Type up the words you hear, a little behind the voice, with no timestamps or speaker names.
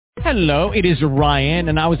Hello, it is Ryan,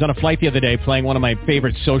 and I was on a flight the other day playing one of my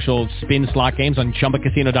favorite social spin slot games on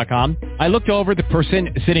ChumbaCasino.com. I looked over at the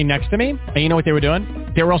person sitting next to me, and you know what they were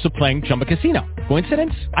doing? They were also playing Chumba Casino.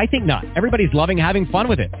 Coincidence? I think not. Everybody's loving having fun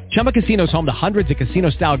with it. Chumba Casino is home to hundreds of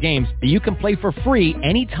casino-style games that you can play for free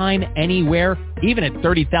anytime, anywhere, even at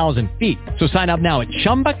 30,000 feet. So sign up now at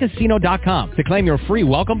ChumbaCasino.com to claim your free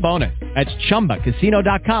welcome bonus. That's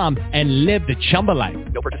ChumbaCasino.com and live the Chumba life.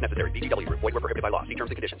 No purchase necessary. VGW. Void where prohibited by law. See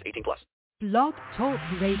terms and conditions. 18+. Blog Talk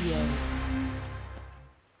Radio.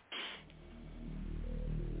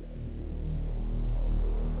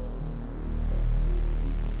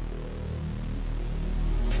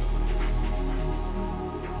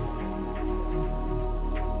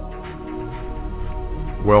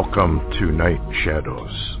 Welcome to Night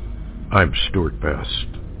Shadows. I'm Stuart Best,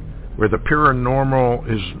 where the paranormal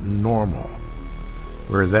is normal,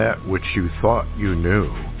 where that which you thought you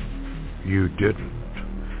knew, you didn't,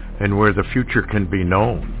 and where the future can be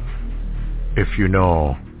known if you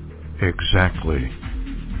know exactly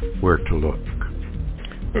where to look.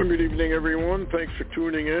 Well, good evening, everyone. Thanks for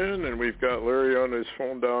tuning in, and we've got Larry on his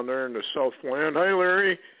phone down there in the Southland. Hi,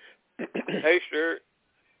 Larry. Hey, Stuart.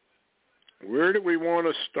 Where do we want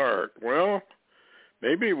to start? Well,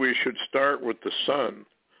 maybe we should start with the sun.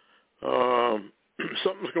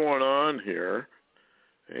 Something's going on here,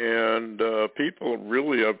 and people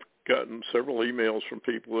really have gotten several emails from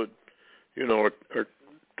people that, you know, are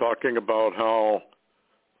talking about how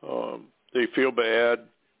they feel bad,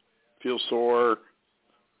 feel sore,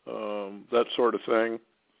 that sort of thing.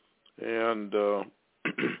 And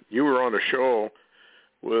you were on a show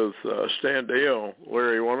with Stan Deyo.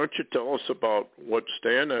 Larry, why don't you tell us about what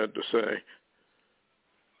Stan had to say?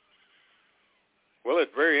 Well,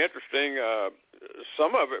 it's very interesting.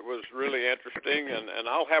 Some of it was really interesting, and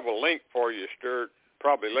I'll have a link for you, Stuart,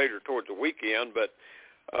 probably later towards the weekend. But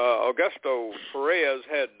Augusto Perez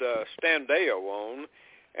had Stan Deyo on,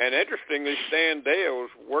 and interestingly, Stan Deyo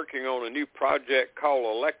is working on a new project called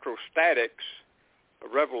Electrostatics, a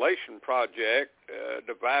revelation project,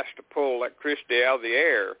 device to pull electricity out of the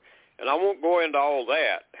air. And I won't go into all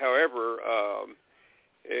that. However,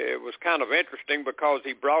 it was kind of interesting because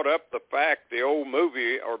he brought up the fact, the old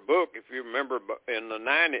movie or book, if you remember, in the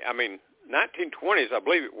 1920s, I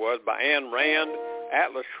believe it was, by Ayn Rand,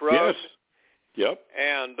 Atlas Shrugged. Yes. Yep.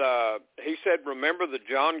 And he said, remember the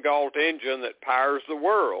John Galt engine that powers the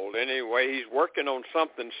world. Anyway, he's working on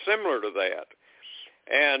something similar to that.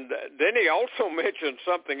 And then he also mentioned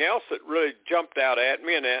something else that really jumped out at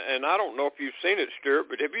me, and I don't know if you've seen it, Stuart,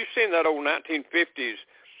 but have you seen that old 1950s,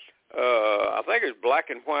 I think it's black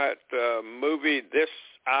and white movie, This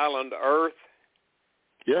Island Earth?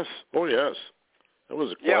 Yes. Oh, yes. That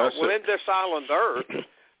was a classic. Yeah, well, in This Island Earth,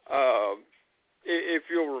 if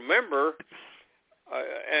you'll remember,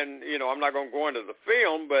 and, you know, I'm not going to go into the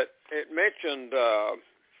film, but it mentioned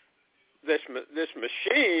this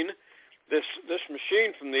machine. This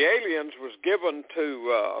machine from the aliens was given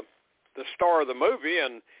to the star of the movie,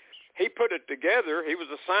 and he put it together. He was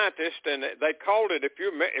a scientist, and they called it,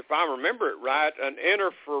 if I remember it right, an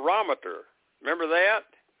interferometer. Remember that?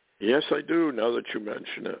 Yes, I do, now that you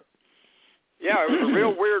mention it. Yeah, it was a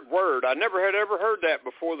real weird word. I never had ever heard that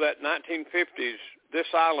before that 1950s This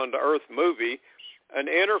Island Earth movie, an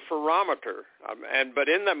interferometer. But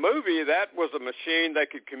in the movie, that was a machine they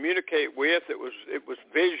could communicate with. It was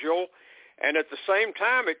visual. And at the same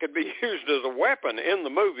time, it could be used as a weapon in the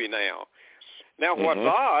movie now. Now, what's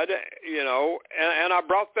odd, you know, and I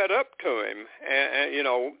brought that up to him, and you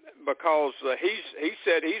know, because he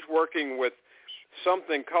said he's working with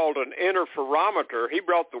something called an interferometer. He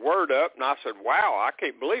brought the word up, and I said, wow, I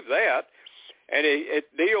can't believe that. And it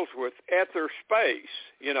deals with ether space,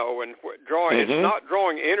 you know, and drawing. It's not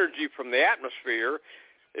drawing energy from the atmosphere.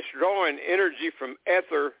 It's drawing energy from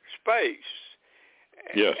ether space.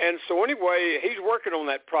 Yes. And so anyway, he's working on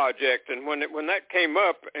that project, and when that came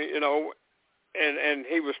up, you know, and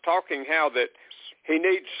he was talking how that he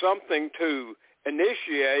needs something to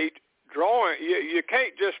initiate drawing. You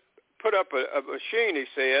can't just put up a machine, he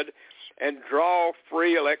said, and draw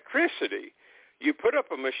free electricity. You put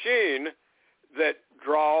up a machine that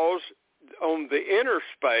draws on the inner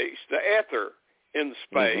space, the ether in the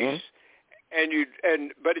space,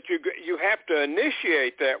 but you have to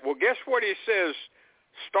initiate that. Well, guess what he says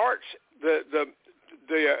starts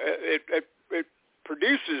it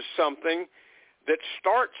produces something that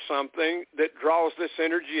starts something that draws this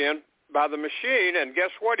energy in by the machine, and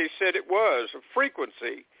guess what he said it was? A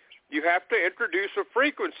frequency. You have to introduce a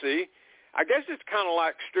frequency. I guess it's kind of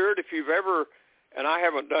like, Stuart, if you've ever, and I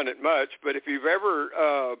haven't done it much, but if you've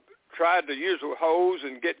ever tried to use a hose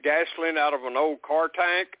and get gasoline out of an old car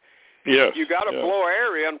tank? Yes. You got to blow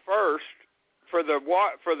air in first for the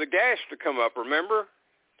gas to come up. Remember?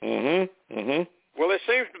 Well, it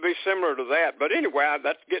seems to be similar to that. But anyway,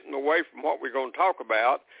 that's getting away from what we're going to talk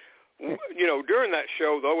about. You know, during that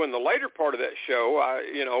show, though, in the later part of that show,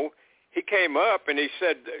 he came up and he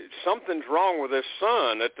said something's wrong with his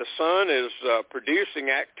sun, that the sun is producing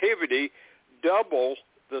activity double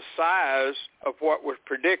the size of what was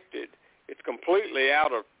predicted. It's completely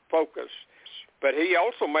out of focus. But he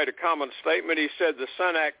also made a common statement. He said the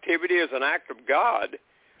sun activity is an act of God.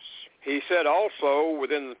 He said also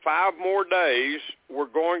within 5 more days, we're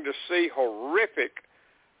going to see horrific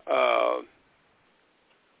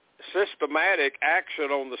systematic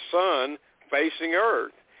action on the sun facing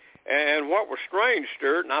Earth. And what was strange,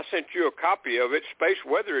 Stuart, and I sent you a copy of it, Space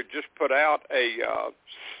Weather had just put out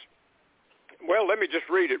well, let me just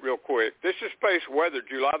read it real quick. This is Space Weather,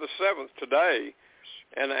 July the 7th, today.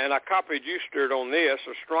 And I copied you, Stuart, on this.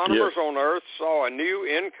 Astronomers on Earth saw a new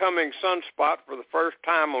incoming sunspot for the first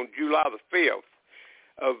time on July the 5th.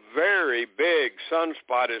 A very big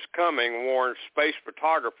sunspot is coming, warned space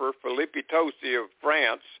photographer Philippe Tosi of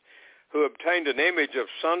France, who obtained an image of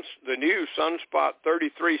the new sunspot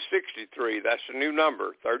 3363. That's the new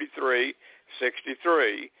number,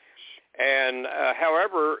 3363. And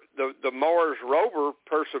however, the Mars rover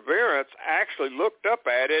Perseverance actually looked up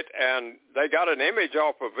at it, and they got an image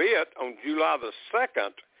off of it on July the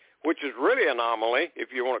 2nd, which is really an anomaly,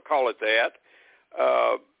 if you want to call it that,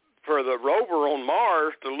 for the rover on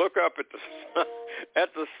Mars to look up at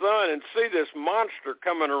the sun and see this monster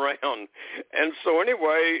coming around. And so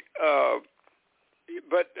anyway,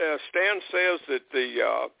 but Stan says that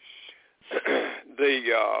the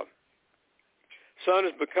sun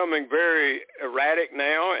is becoming very erratic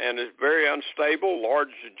now and is very unstable.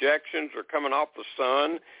 Large ejections are coming off the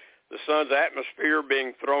sun. The sun's atmosphere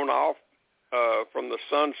being thrown off from the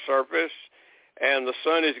sun's surface, and the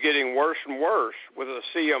sun is getting worse and worse with the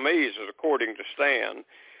CMEs, according to Stan.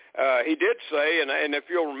 He did say, and if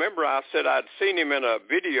you'll remember, I said I'd seen him in a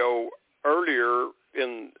video earlier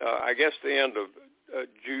in, I guess, the end of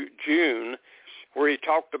June, where he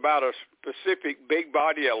talked about a specific big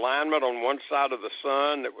body alignment on one side of the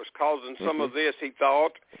sun that was causing some of this, he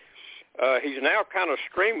thought. He's now kind of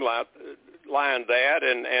streamlined that,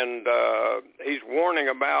 and he's warning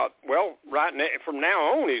about, well, right now, from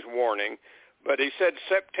now on he's warning, but he said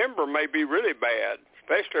September may be really bad,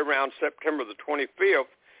 especially around September the 25th,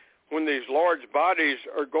 when these large bodies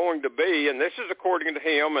are going to be, and this is according to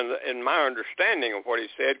him and my understanding of what he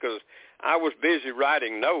said, because I was busy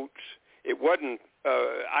writing notes. It wasn't,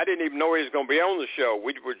 I didn't even know he was going to be on the show.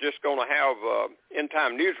 We were just going to have End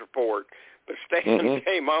Time News Report, but Stan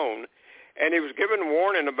came on, and he was giving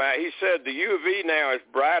warning about, he said the UV now is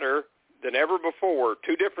brighter than ever before.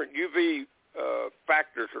 2 different UV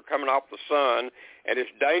factors are coming off the sun, and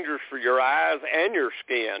it's dangerous for your eyes and your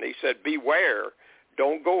skin. He said, beware.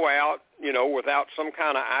 Don't go out, without some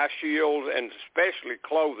kind of eye shield, and especially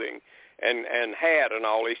clothing and hat and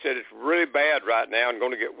all. He said it's really bad right now and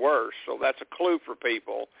going to get worse. So that's a clue for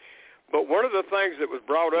people. But one of the things that was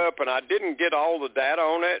brought up, and I didn't get all the data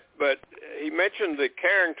on it, but he mentioned the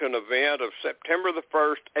Carrington event of September the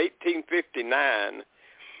 1st, 1859,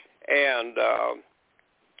 and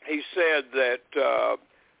he said that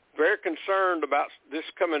very concerned about this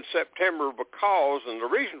coming September because, and the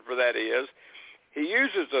reason for that is, he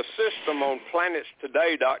uses a system on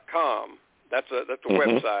planetstoday.com. That's a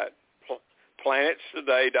website,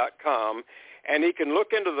 planetstoday.com, and he can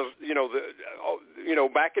look into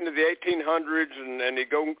back into the 1800s, and he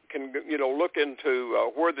can look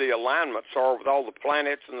into where the alignments are with all the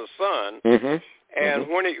planets and the sun. And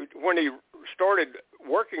when he started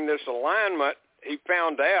working this alignment, he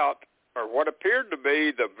found out, or what appeared to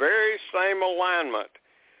be the very same alignment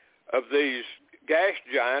of these gas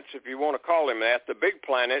giants, if you want to call them that, the big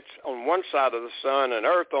planets on one side of the sun and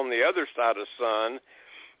Earth on the other side of the sun,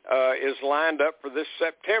 is lined up for this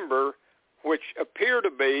September, which appear to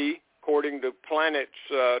be, according to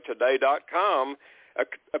planetstoday.com,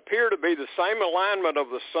 appear to be the same alignment of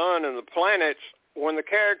the sun and the planets when the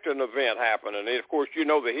Carrington event happened. And, of course, you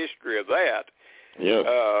know the history of that.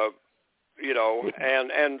 Yeah.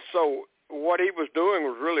 And so what he was doing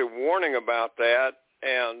was really warning about that.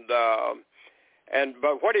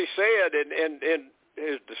 But what he said in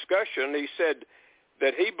his discussion, he said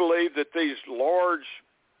that he believed that these large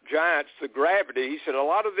giants, the gravity, he said a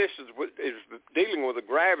lot of this is dealing with the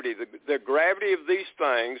gravity. The gravity of these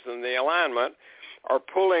things and the alignment are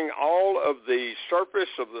pulling all of the surface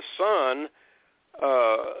of the sun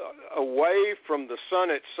away from the sun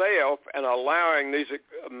itself and allowing these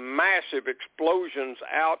massive explosions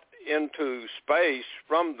out into space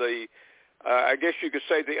from the, I guess you could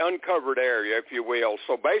say, the uncovered area, if you will.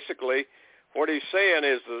 So basically, what he's saying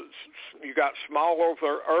is you got small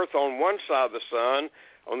Earth on one side of the sun.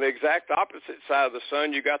 On the exact opposite side of the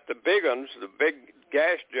sun, you got the big ones, the big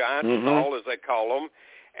gas giants, all as they call them.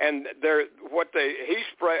 And he's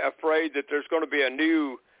afraid that there's going to be a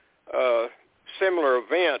new similar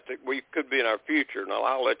event that we could be in our future. Now,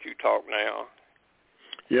 I'll let you talk now.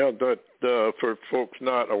 Yeah, that for folks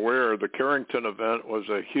not aware, the Carrington event was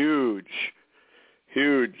a huge,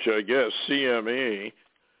 I guess, CME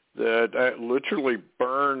that literally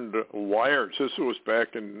burned wires. This was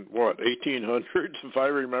back in, 1800s, if I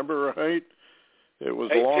remember right? It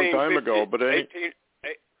was a long time ago. But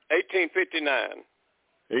 1859.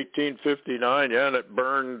 1859, yeah, and it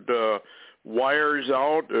burned wires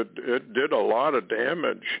out. It did a lot of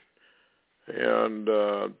damage. And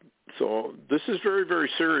so this is very, very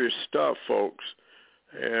serious stuff, folks.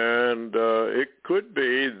 And it could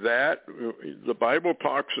be that the Bible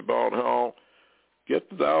talks about how get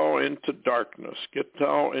thou into darkness, get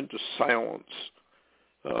thou into silence,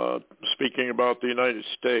 speaking about the United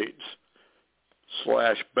States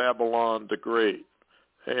 / Babylon the Great.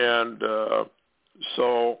 And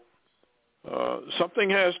so something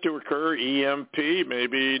has to occur, EMP,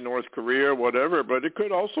 maybe North Korea, whatever, but it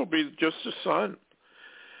could also be just the sun.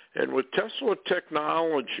 And with Tesla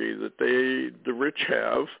technology that the rich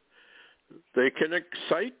have, they can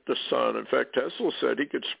excite the sun. In fact, Tesla said he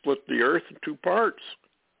could split the earth in two parts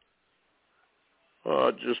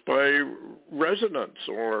just by resonance,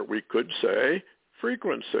 or we could say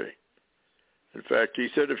frequency. In fact, he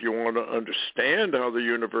said if you want to understand how the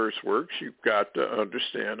universe works, you've got to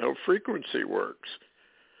understand how frequency works.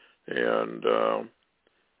 And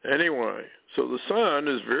anyway, so the sun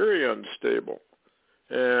is very unstable.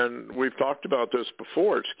 And we've talked about this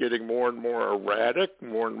before. It's getting more and more erratic,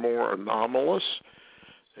 more and more anomalous.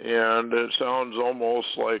 And it sounds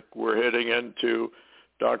almost like we're heading into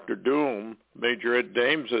Dr. Doom, Major Ed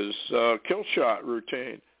Dames's kill shot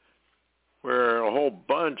routine, where a whole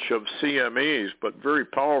bunch of CMEs, but very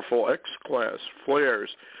powerful X-class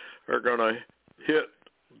flares, are going to hit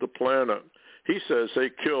the planet. He says they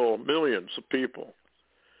kill millions of people.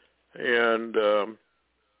 And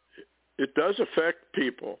it does affect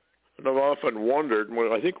people. And I've often wondered,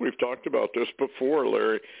 I think we've talked about this before,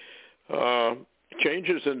 Larry,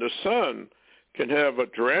 changes in the sun can have a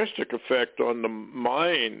drastic effect on the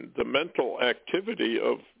mind, the mental activity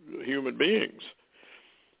of human beings.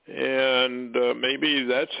 And maybe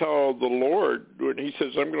that's how the Lord, when he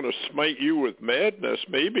says, I'm going to smite you with madness,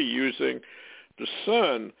 maybe using the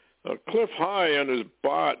sun. Cliff High on his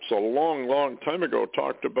bots a long, long time ago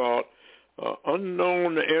talked about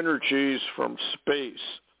unknown energies from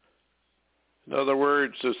space. In other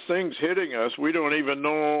words, there's things hitting us we don't even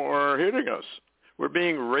know are hitting us. We're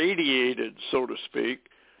being radiated, so to speak,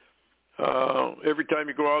 every time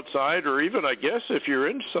you go outside, or even, I guess, if you're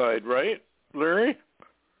inside, right, Larry?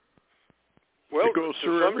 Well, it goes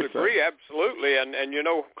through to some everything. degree, absolutely. And you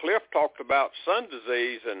know, Cliff talked about sun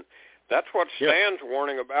disease, and that's what Stan's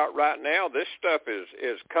warning about right now. This stuff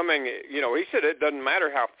is coming. You know, he said it doesn't matter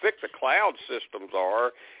how thick the cloud systems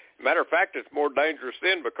are. Matter of fact, it's more dangerous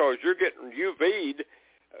then because you're getting UV'd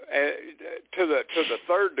to the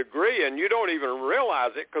third degree, and you don't even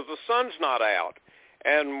realize it because the sun's not out.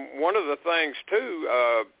 And one of the things too,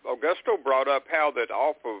 Augusto brought up how that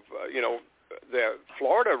off of the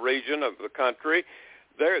Florida region of the country,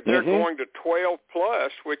 they're going to 12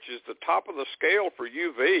 plus, which is the top of the scale for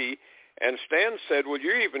UV. And Stan said, well,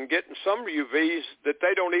 you're even getting some UVs that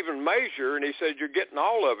they don't even measure. And he said, you're getting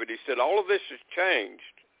all of it. He said, all of this has changed.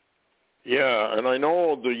 Yeah, and I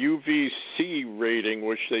know the UVC rating,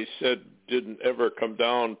 which they said didn't ever come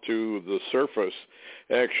down to the surface,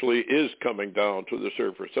 actually is coming down to the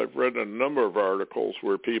surface. I've read a number of articles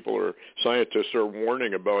where scientists are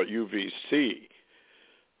warning about UVC.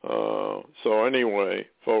 So anyway,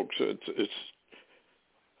 folks, it's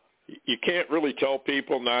you can't really tell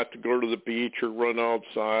people not to go to the beach or run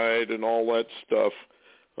outside and all that stuff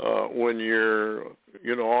when you're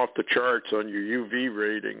off the charts on your UV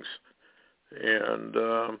ratings. And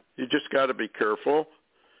you just got to be careful.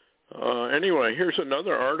 Anyway, here's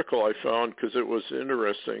another article I found because it was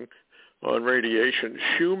interesting on radiation.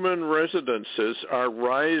 Human residences are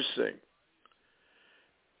rising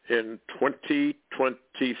in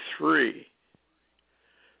 2023.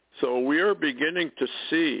 So we are beginning to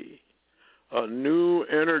see a new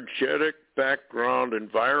energetic background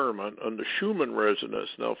environment on the Schumann resonance.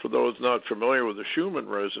 Now, for those not familiar with the Schumann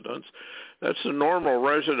resonance, that's the normal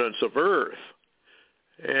resonance of Earth.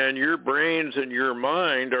 And your brains and your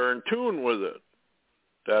mind are in tune with it.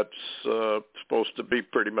 That's supposed to be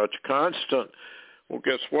pretty much constant. Well,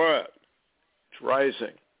 guess what? It's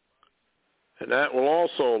rising. And that will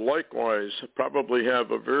also, likewise, probably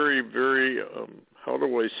have a very, very, how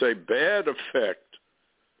do I say, bad effect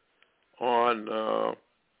on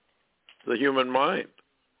the human mind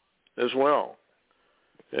as well.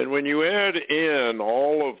 And when you add in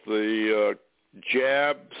all of the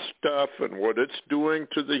jab stuff and what it's doing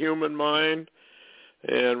to the human mind,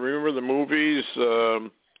 and remember the movies,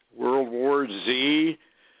 World War Z,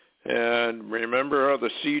 and remember how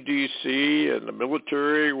the CDC and the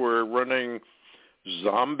military were running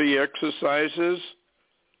zombie exercises?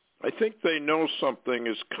 I think they know something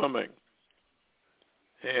is coming.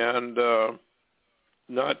 And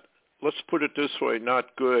not, let's put it this way,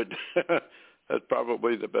 not good. That's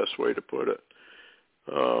probably the best way to put it.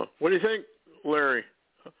 What do you think, Larry?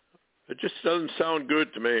 It just doesn't sound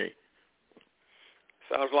good to me.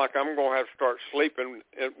 Sounds like I'm going to have to start sleeping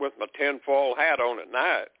with my tinfoil hat on at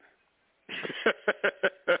night.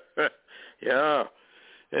 Yeah.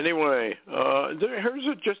 Anyway,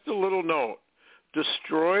 here's just a little note.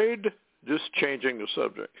 Destroyed, just changing the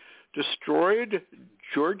subject, destroyed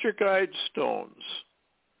Georgia Guidestones,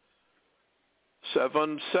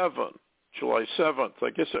 7/7, July 7th. I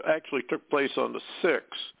guess it actually took place on the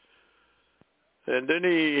 6th. And then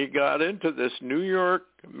he got into this New York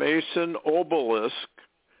Mason obelisk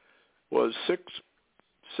was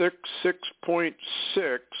 6.6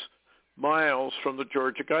 miles from the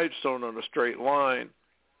Georgia Guidestone on a straight line.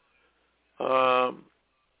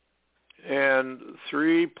 And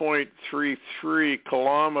 3.33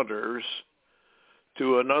 kilometers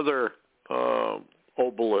to another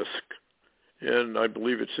obelisk, and I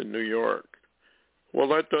believe it's in New York. Well,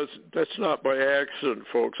 that's not by accident,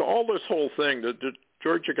 folks. All this whole thing, the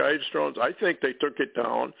Georgia Guidestones, I think they took it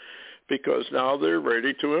down because now they're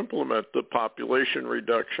ready to implement the population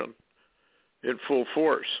reduction in full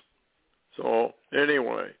force. So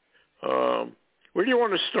anyway, where do you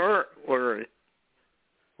want to start, Larry?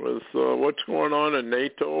 With what's going on in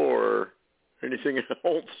NATO or anything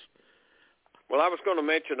else? Well, I was going to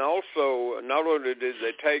mention also, not only did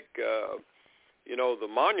they take, the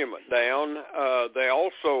monument down, they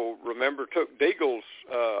also, remember, took Deagle's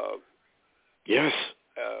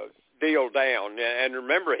deal down. And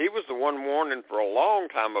remember, he was the one warning for a long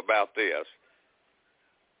time about this.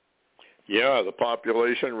 Yeah, the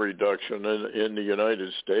population reduction in the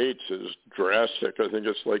United States is drastic. I think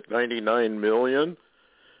it's like 99 million.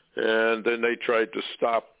 And then they tried to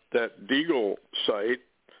stop that Deagle site,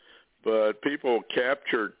 but people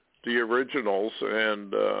captured the originals,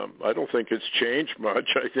 and I don't think it's changed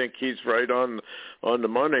much. I think he's right on the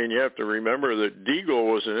money, and you have to remember that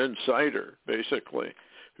Deagle was an insider, basically,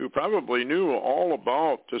 who probably knew all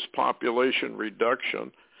about this population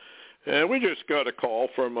reduction. And we just got a call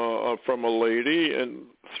from a lady, and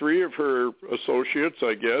 3 of her associates,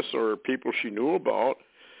 I guess, or people she knew about,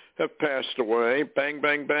 have passed away, bang,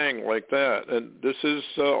 bang, bang, like that. And this is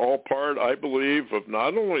all part, I believe, of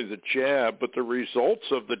not only the jab, but the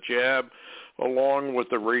results of the jab, along with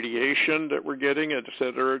the radiation that we're getting, et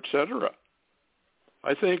cetera, et cetera.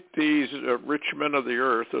 I think these rich men of the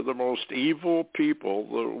earth are the most evil people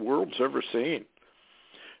the world's ever seen.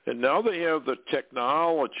 And now they have the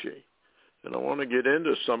technology, and I want to get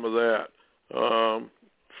into some of that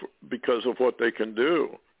because of what they can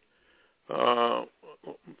do.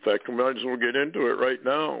 In fact, we might as well get into it right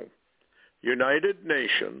now. United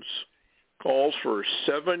Nations calls for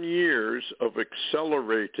 7 years of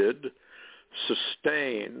accelerated,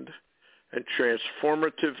 sustained, and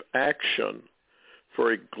transformative action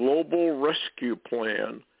for a global rescue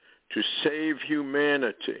plan to save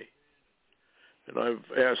humanity. And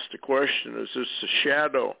I've asked the question, is this a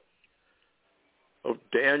shadow of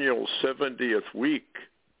Daniel's 70th week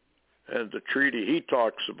and the treaty he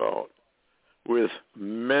talks about with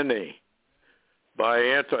many by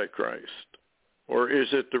Antichrist? Or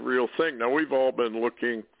is it the real thing? Now, we've all been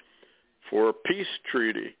looking for a peace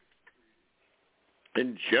treaty,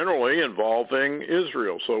 and generally involving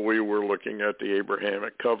Israel. So we were looking at the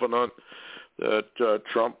Abrahamic covenant that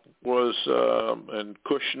Trump was and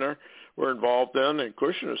Kushner were involved in, and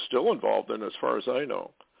Kushner is still involved in, as far as I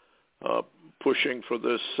know, pushing for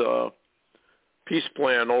this peace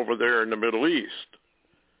plan over there in the Middle East.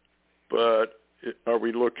 But are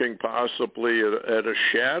we looking possibly at a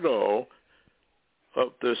shadow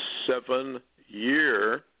of this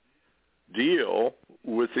 7-year deal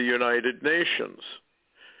with the United Nations?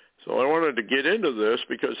 So I wanted to get into this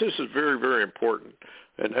because this is very, very important.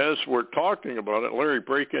 And as we're talking about it, Larry,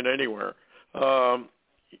 break in anywhere.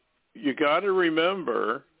 You got to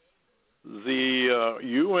remember the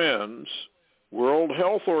UN's World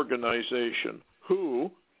Health Organization,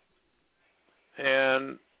 WHO,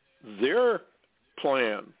 and their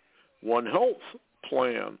plan, One Health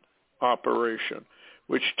Plan operation,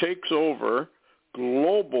 which takes over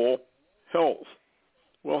global health.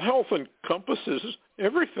 Well, health encompasses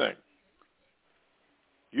everything.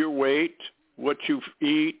 Your weight, what you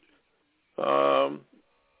eat.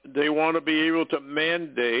 They want to be able to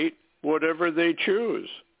mandate whatever they choose.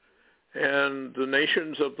 And the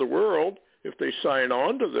nations of the world, if they sign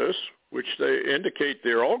on to this, which they indicate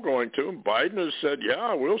they're all going to, and Biden has said,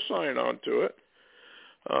 yeah, we'll sign on to it,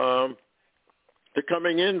 they're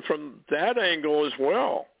coming in from that angle as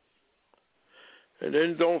well. And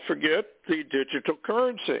then don't forget the digital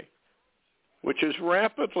currency, which is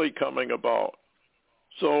rapidly coming about.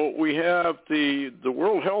 So we have the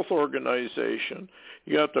World Health Organization.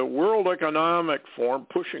 You got the World Economic Forum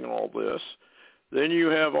pushing all this. Then you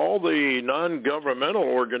have all the non-governmental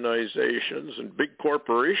organizations and big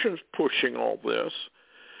corporations pushing all this.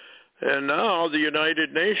 And now the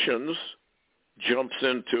United Nations jumps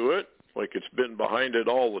into it, like it's been behind it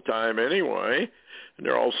all the time anyway. And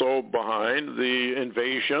they're also behind the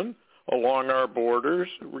invasion along our borders.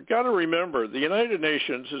 We've got to remember, the United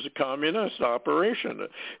Nations is a communist operation.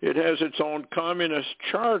 It has its own communist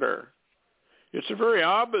charter. It's the very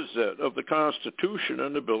opposite of the Constitution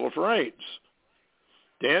and the Bill of Rights.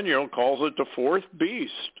 Daniel calls it the fourth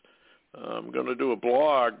beast. I'm going to do a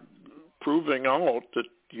blog proving out that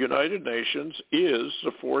the United Nations is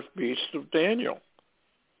the fourth beast of Daniel.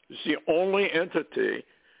 It's the only entity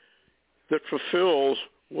that fulfills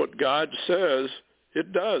what God says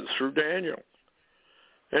it does through Daniel.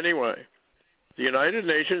 Anyway, the United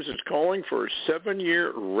Nations is calling for a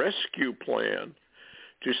 7-year rescue plan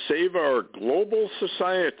to save our global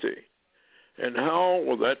society. And how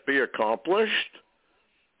will that be accomplished?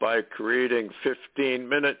 By creating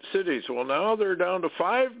 15-minute cities. Well, now they're down to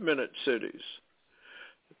 5-minute cities.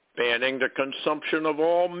 Banning the consumption of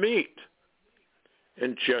all meat.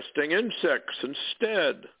 Ingesting insects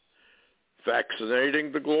instead.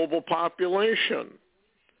 Vaccinating the global population.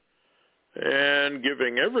 And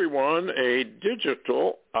giving everyone a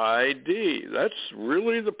digital ID. That's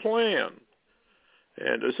really the plan.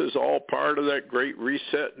 And this is all part of that great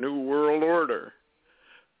reset New World Order.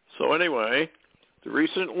 So anyway, the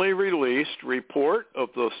recently released report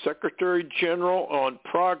of the Secretary General on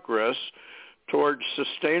progress towards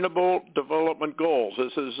Sustainable Development Goals,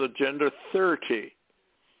 this is Agenda 30,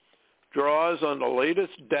 draws on the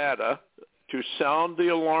latest data to sound the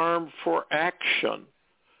alarm for action.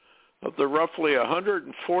 Of the roughly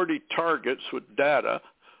 140 targets with data,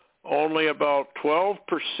 only about 12%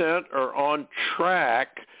 are on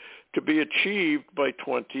track to be achieved by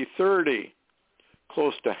 2030.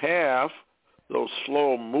 Close to half, though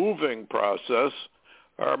slow-moving process,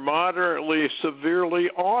 are moderately severely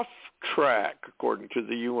off track, according to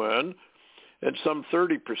the UN, and some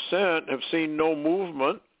 30% have seen no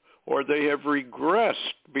movement or they have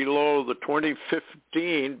regressed below the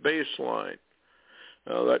 2015 baseline.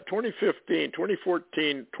 Now, that 2014,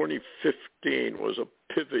 2015 was a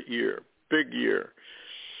pivot year, big year.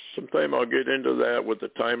 Sometime I'll get into that with the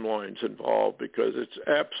timelines involved because it's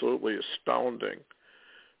absolutely astounding.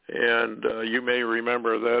 And you may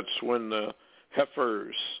remember that's when the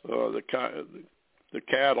heifers, the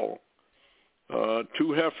cattle,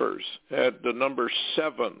 2 heifers had the number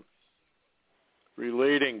 7,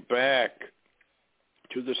 relating back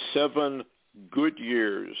to the 7 good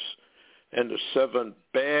years and the 7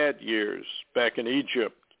 bad years back in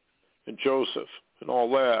Egypt and Joseph and all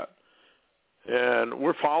that. And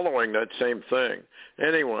we're following that same thing.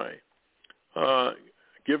 Anyway,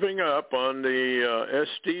 giving up on the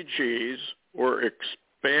SDGs or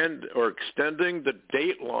extending the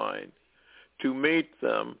dateline to meet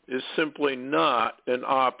them is simply not an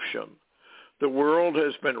option. The world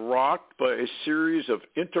has been rocked by a series of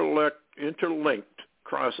interlinked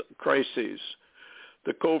crises.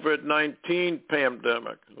 The COVID-19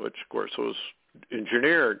 pandemic, which of course was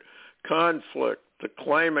engineered, conflict, the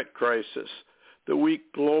climate crisis, the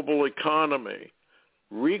weak global economy.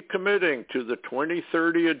 Recommitting to the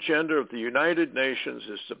 2030 agenda of the United Nations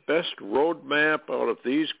is the best roadmap out of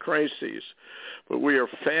these crises, but we are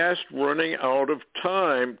fast running out of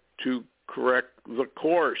time to correct the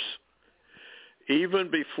course. Even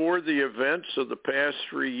before the events of the past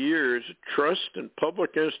 3 years, trust in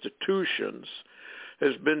public institutions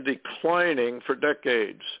has been declining for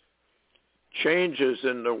decades. Changes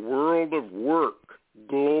in the world of work,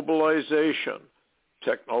 globalization,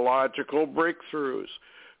 technological breakthroughs,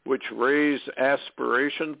 which raise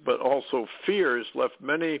aspirations but also fears, left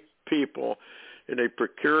many people in a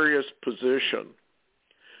precarious position.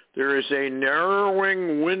 There is a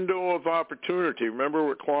narrowing window of opportunity. Remember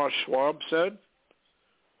what Klaus Schwab said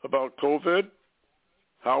about COVID?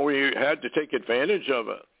 How we had to take advantage of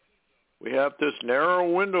it. We have this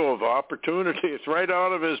narrow window of opportunity. It's right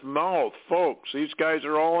out of his mouth, folks. These guys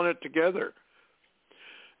are all in it together.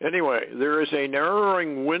 Anyway, there is a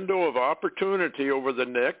narrowing window of opportunity over the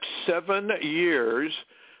next 7 years.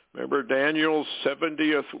 Remember Daniel's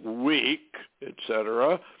 70th week,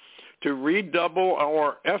 etc., to redouble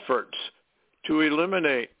our efforts to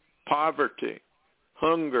eliminate poverty,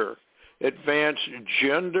 hunger, advance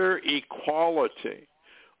gender equality,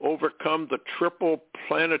 overcome the triple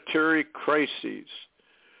planetary crises.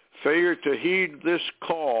 Failure to heed this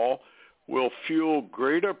call will fuel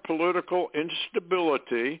greater political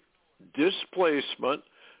instability, displacement,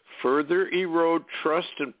 further erode trust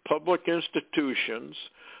in public institutions,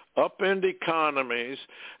 upend economies,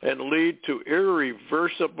 and lead to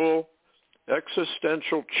irreversible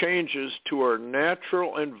existential changes to our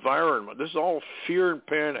natural environment. This is all fear and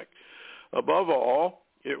panic. Above all,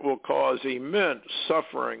 it will cause immense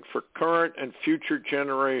suffering for current and future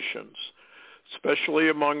generations, especially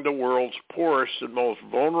among the world's poorest and most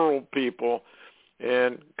vulnerable people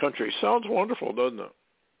and countries. Sounds wonderful, doesn't it?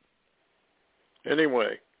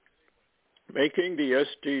 Anyway, making the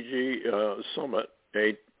SDG Summit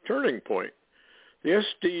a turning point. The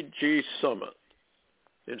SDG Summit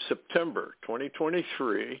in September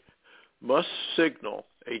 2023 must signal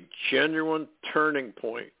a genuine turning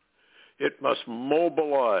point. It must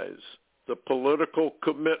mobilize the political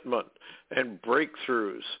commitment and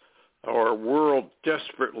breakthroughs our world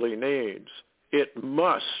desperately needs. It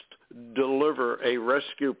must deliver a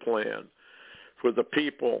rescue plan for the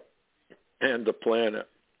people and the planet.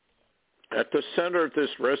 At the center of this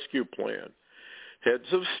rescue plan, heads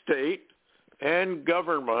of state and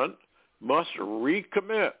government must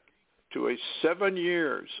recommit to a 7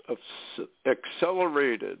 years of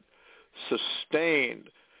accelerated, sustained,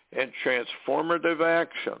 and transformative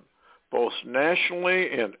action, both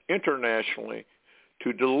nationally and internationally,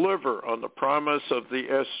 to deliver on the promise of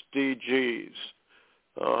the SDGs.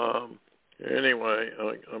 Anyway,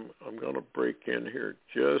 I'm going to break in here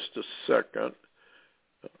just a second.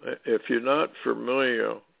 If you're not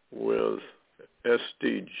familiar with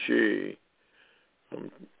SDG,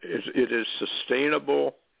 it is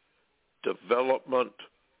Sustainable Development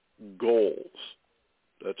Goals.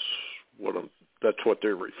 That's what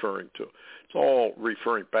they're referring to. It's all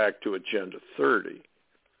referring back to Agenda 30.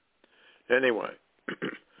 Anyway,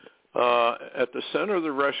 at the center of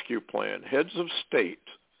the rescue plan, heads of state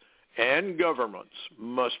and governments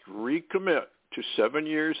must recommit to 7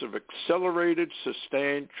 years of accelerated,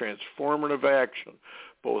 sustained, transformative action,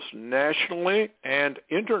 both nationally and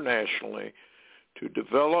internationally, to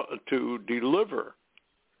deliver.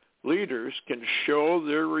 Leaders can show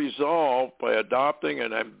their resolve by adopting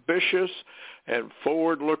an ambitious and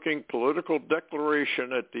forward-looking political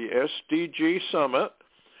declaration at the SDG Summit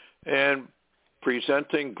and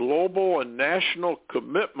presenting global and national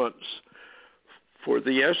commitments for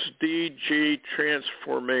the SDG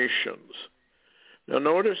transformations. Now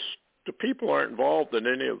notice the people aren't involved in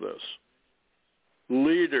any of this.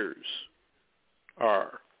 Leaders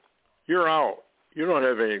are. You're out. You don't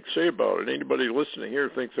have anything to say about it. Anybody listening here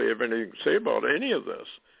thinks they have anything to say about any of this.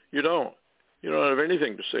 You don't. You don't have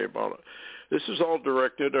anything to say about it. This is all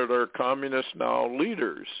directed at our communist now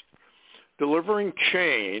leaders. Delivering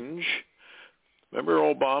change. Remember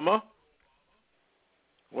Obama?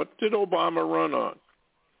 What did Obama run on?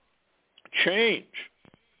 Change.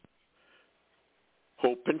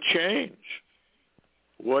 Hope and change.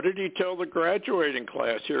 What did he tell the graduating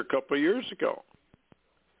class here a couple of years ago?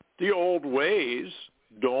 The old ways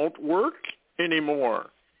don't work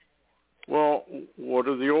anymore. Well, what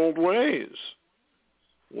are the old ways?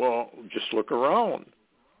 Well, just look around.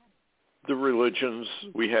 The religions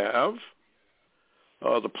we have,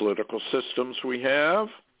 the political systems we have,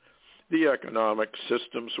 the economic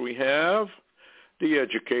systems we have, the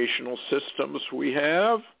educational systems we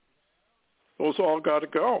have, those all got to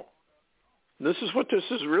go. And this is what this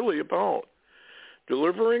is really about.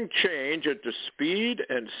 Delivering change at the speed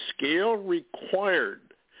and scale required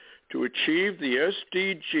to achieve the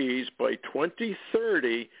SDGs by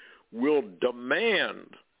 2030 will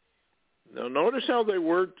demand, now notice how they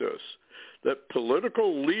word this, that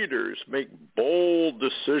political leaders make bold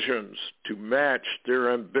decisions to match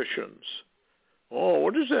their ambitions. Oh,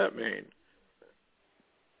 what does that mean?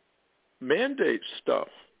 Mandate stuff.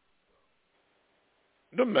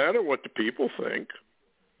 Doesn't matter what the people think.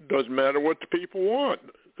 Doesn't matter what the people want.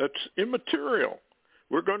 That's immaterial.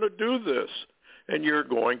 We're going to do this, and you're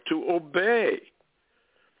going to obey.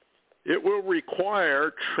 It will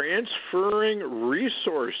require transferring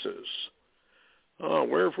resources.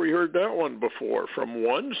 Where have we heard that one before? From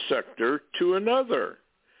one sector to another.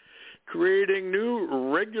 Creating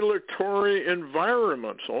new regulatory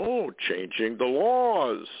environments. Changing the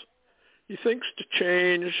laws. He thinks to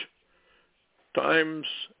change times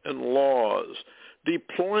and laws.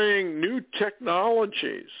 Deploying new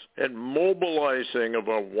technologies and mobilizing of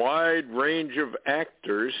a wide range of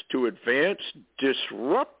actors to advance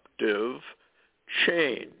disruptive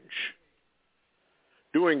change.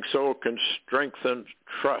 Doing so can strengthen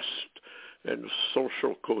trust and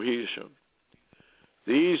social cohesion.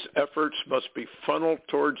 These efforts must be funneled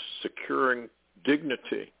towards securing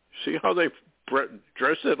dignity. See how they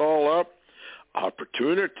dress it all up?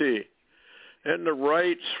 Opportunity and the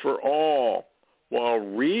rights for all, while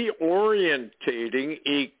reorientating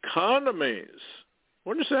economies.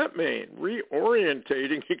 What does that mean?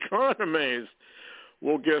 Reorientating economies.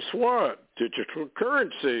 Well, guess what? Digital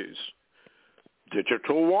currencies,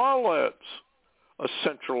 digital wallets, a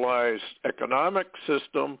centralized economic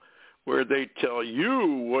system where they tell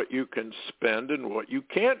you what you can spend and what you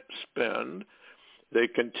can't spend. They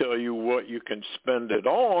can tell you what you can spend it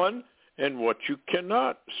on and what you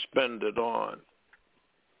cannot spend it on.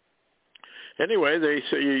 Anyway, they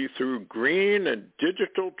say through green and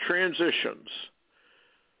digital transitions.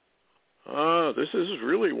 This is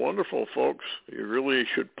really wonderful, folks. You really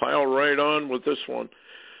should pile right on with this one.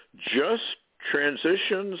 Just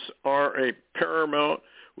transitions are a paramount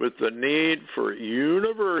with the need for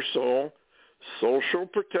universal social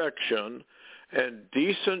protection and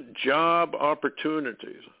decent job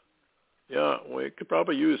opportunities. Yeah, we could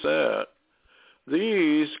probably use that.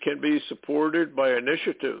 These can be supported by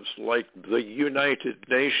initiatives like the United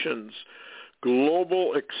Nations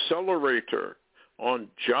Global Accelerator on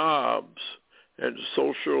Jobs and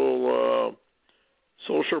Social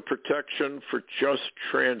Protection for Just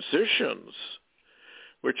Transitions,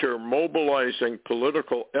 which are mobilizing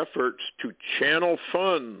political efforts to channel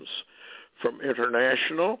funds from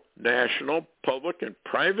international, national, public, and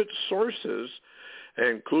private sources,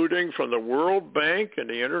 including from the World Bank and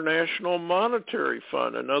the International Monetary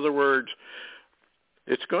Fund. In other words,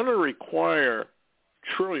 it's going to require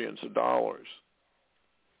trillions of dollars.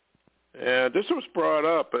 And this was brought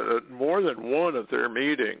up at more than one of their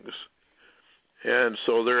meetings. And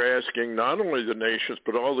so they're asking not only the nations,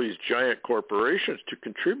 but all these giant corporations to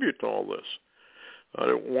contribute to all this.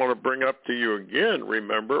 I want to bring up to you again,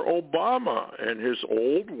 remember Obama and his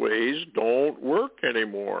old ways don't work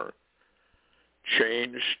anymore.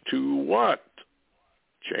 Change to what?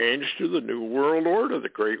 Change to the New World Order, the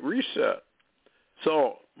Great Reset.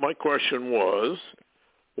 So my question was,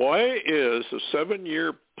 why is a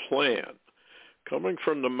 7-year plan coming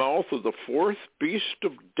from the mouth of the fourth beast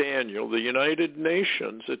of Daniel, the United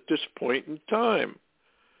Nations, at this point in time?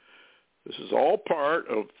 This is all part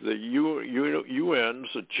of the UN's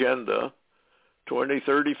Agenda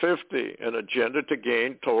 2030-50, an agenda to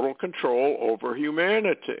gain total control over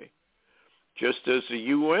humanity, just as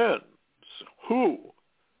the UN's WHO,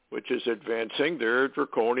 which is advancing their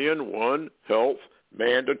draconian One Health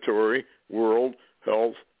mandatory World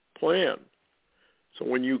Health Plan. So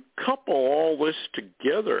when you couple all this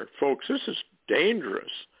together, folks, this is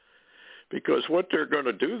dangerous, because what they're going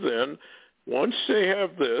to do then, once they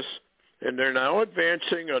have this, and they're now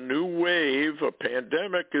advancing a new wave, a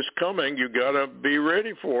pandemic is coming, you got to be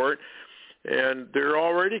ready for it, and they're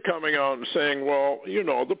already coming out and saying, well, you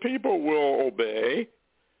know, the people will obey.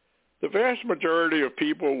 The vast majority of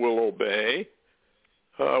people will obey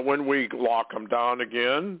when we lock them down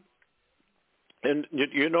again. And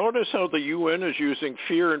you notice how the UN is using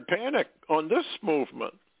fear and panic on this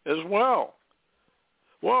movement as well.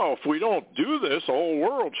 Well, if we don't do this, the whole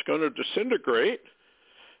world's going to disintegrate,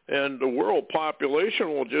 and the world population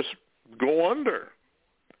will just go under.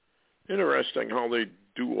 Interesting how they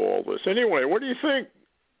do all this. Anyway, what do you think,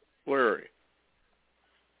 Larry?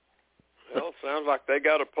 Well, it sounds like they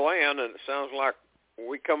got a plan, and it sounds like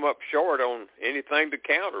we come up short on anything to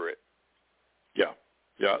counter it. Yeah.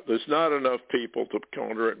 There's not enough people to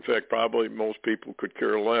counter it. In fact, probably most people could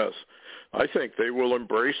care less. I think they will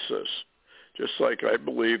embrace this, just like I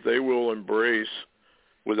believe they will embrace,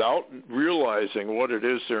 without realizing what it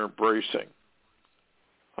is they're embracing.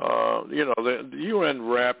 The UN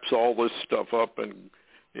wraps all this stuff up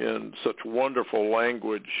in such wonderful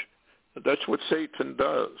language. That's what Satan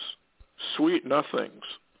does. Sweet nothings,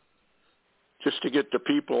 just to get the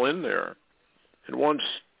people in there. And once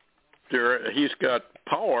he's got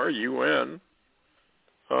power, UN,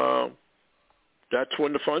 that's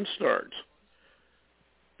when the fun starts.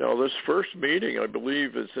 Now, this first meeting, I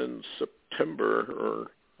believe, is in September,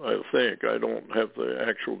 or I think. I don't have the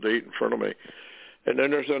actual date in front of me. And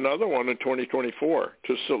then there's another one in 2024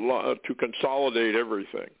 to consolidate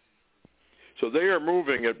everything. So they are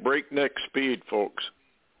moving at breakneck speed, folks,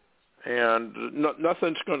 and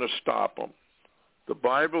nothing's going to stop them. The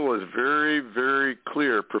Bible is very, very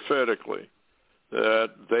clear prophetically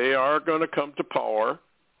that they are going to come to power,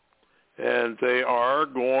 and they are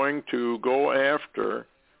going to go after,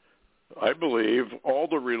 I believe, all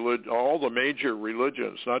the major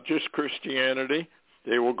religions, not just Christianity.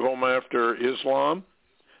 They will go after Islam.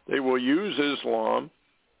 They will use Islam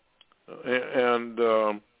and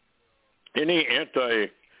any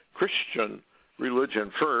anti-Christian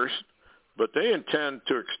religion first, but they intend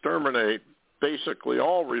to exterminate basically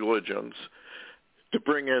all religions to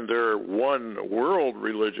bring in their one world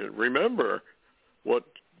religion. Remember what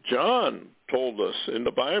John told us in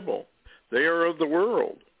the Bible. They are of the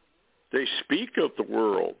world. They speak of the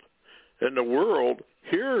world, and the world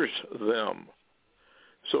hears them.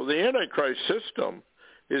 So the Antichrist system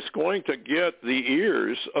is going to get the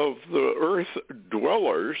ears of the earth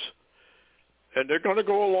dwellers, and they're going to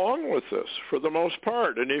go along with this for the most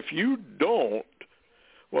part. And if you don't,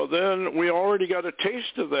 well, then we already got a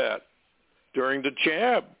taste of that during the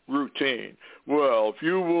jab routine. Well, if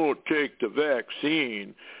you won't take the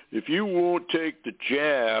vaccine, if you won't take the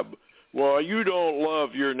jab, well, you don't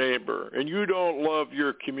love your neighbor, and you don't love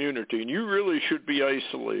your community, and you really should be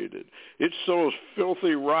isolated. It's those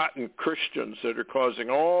filthy, rotten Christians that are causing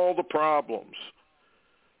all the problems.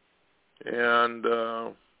 And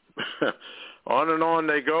on and on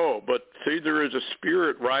they go. But see, there is a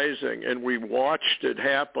spirit rising, and we watched it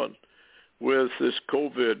happen with this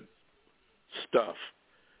COVID stuff.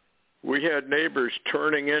 We had neighbors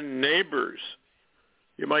turning in neighbors.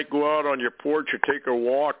 You might go out on your porch or take a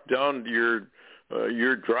walk down to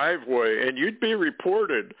your driveway, and you'd be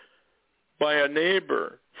reported by a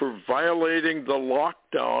neighbor for violating the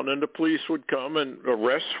lockdown, and the police would come and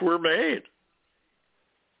arrests were made.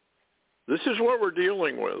 This is what we're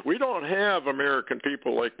dealing with. We don't have American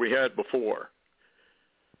people like we had before.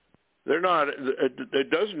 They're not. It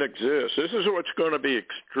doesn't exist. This is what's going to be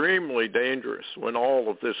extremely dangerous when all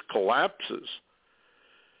of this collapses.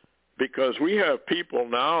 Because we have people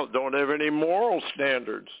now that don't have any moral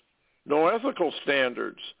standards, no ethical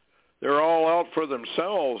standards. They're all out for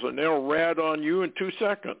themselves, and they'll rat on you in 2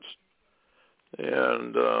 seconds.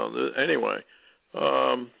 And anyway,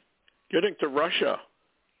 getting to Russia.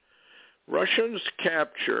 Russians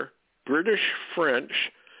capture British French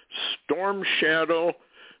Storm Shadow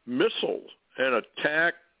missiles and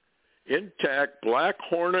attack intact Black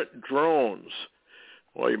Hornet drones.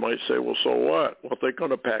 Well, you might say, well, so what? Well, they're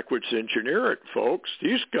going to backwards engineer it, folks.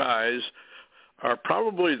 These guys are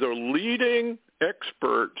probably the leading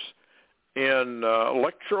experts in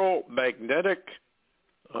electromagnetic,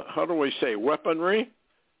 how do we say, weaponry,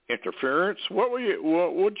 interference. What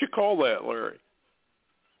would you call that, Larry?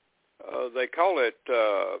 They call it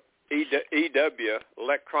EW,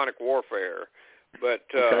 electronic warfare. But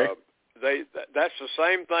okay. That's the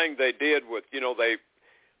same thing they did with,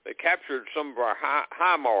 they captured some of our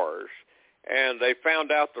HIMARS, and they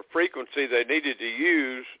found out the frequency they needed to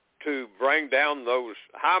use to bring down those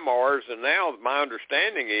HIMARS. And now my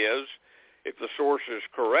understanding is, if the source is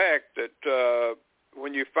correct, that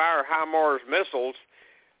when you fire HIMARS missiles,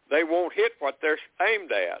 they won't hit what they're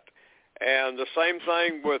aimed at. And the same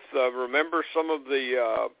thing with, remember some of the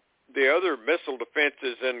other missile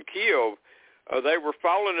defenses in Kyiv, they were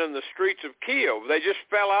falling in the streets of Kyiv. They just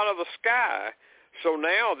fell out of the sky. So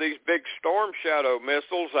now these big Storm Shadow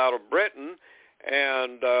missiles out of Britain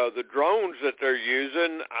and the drones that they're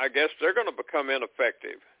using, I guess they're going to become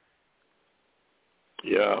ineffective.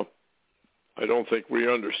 Yeah. I don't think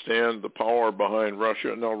we understand the power behind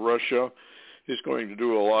Russia. Now, Russia is going to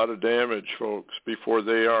do a lot of damage, folks, before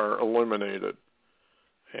they are eliminated.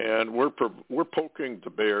 And we're poking the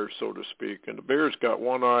bear, so to speak, and the bear's got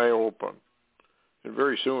one eye open. And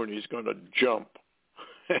very soon he's going to jump.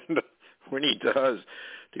 And when he does,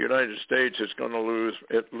 the United States is going to lose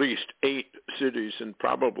at least 8 cities and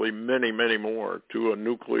probably many, many more to a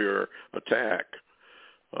nuclear attack.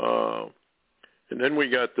 And then we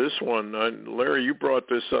got this one. Larry, you brought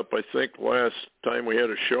this up, I think, last time we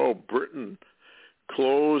had a show. Britain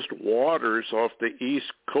closed waters off the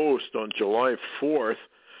East Coast on July 4th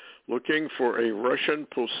looking for a Russian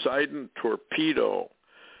Poseidon torpedo.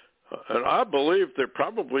 And I believe there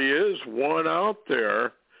probably is one out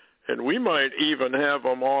there And we might even have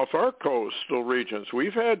them off our coastal regions.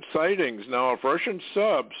 We've had sightings now of Russian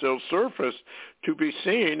subs. They'll surface to be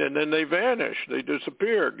seen, and then they vanish. They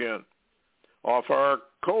disappear again off our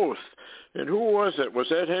coast. And who was it? Was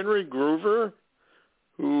that Henry Groover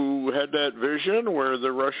who had that vision where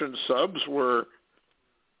the Russian subs were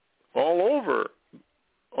all over,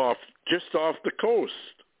 just off the coast?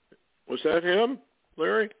 Was that him,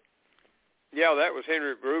 Larry? Yeah, that was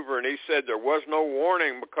Henry Groover, and he said there was no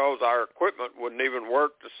warning because our equipment wouldn't even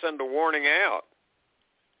work to send a warning out.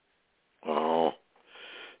 Oh.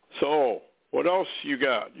 So, what else you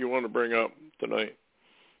want to bring up tonight?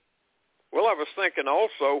 Well, I was thinking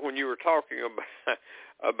also when you were talking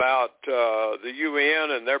about the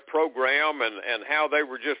UN and their program and how they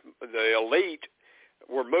were just, the elite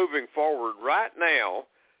were moving forward right now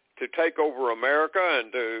to take over America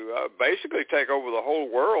and to basically take over the whole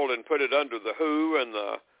world and put it under the who and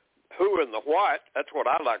the what. That's what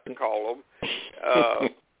I like to call them.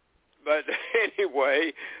 But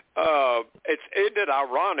anyway, isn't it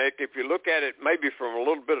ironic if you look at it maybe from a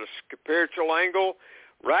little bit of spiritual angle?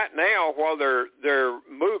 Right now, while they're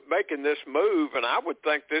making this move, and I would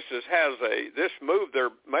think this move they're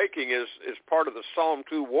making is part of the Psalm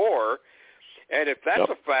 2 war. And if that's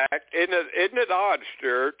a fact, isn't it odd,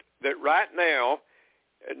 Stuart, that right now,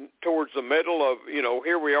 towards the middle of,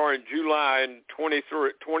 here we are in July in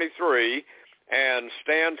 23, and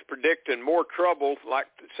Stan's predicting more trouble like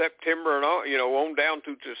September and on down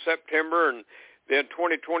to September, and then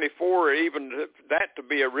 2024, even that to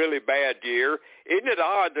be a really bad year. Isn't it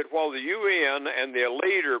odd that while the UN and the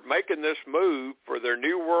elite are making this move for their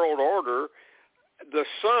new world order, the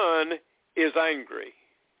sun is angry?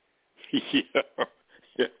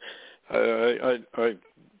 Yeah.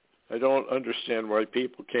 I don't understand why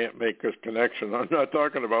people can't make this connection. I'm not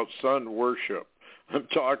talking about sun worship. I'm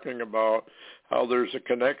talking about how there's a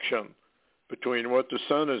connection between what the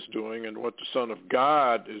sun is doing and what the Son of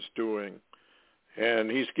God is doing.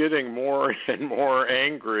 And he's getting more and more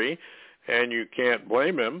angry, and you can't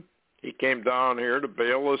blame him. He came down here to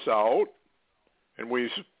bail us out, and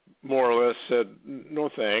we more or less said, no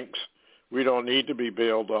thanks. We don't need to be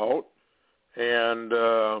bailed out. And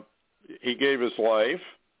he gave his life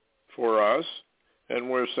for us, and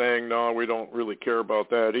we're saying, no, we don't really care about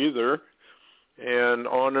that either. And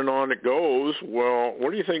on it goes. Well,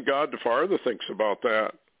 what do you think God the Father thinks about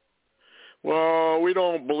that? Well, we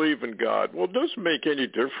don't believe in God. Well, it doesn't make any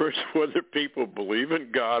difference whether people believe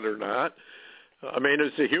in God or not. I mean,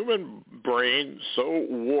 is the human brain so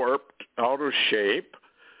warped, out of shape,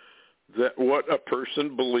 that what a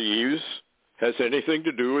person believes has anything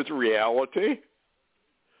to do with reality?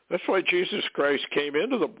 That's why Jesus Christ came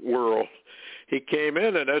into the world. He came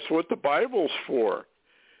in, and that's what the Bible's for.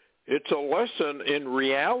 It's a lesson in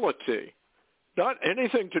reality, not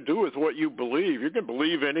anything to do with what you believe. You can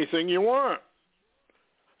believe anything you want.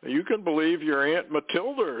 You can believe your Aunt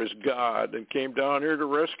Matilda is God and came down here to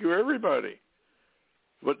rescue everybody.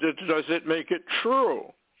 But does it make it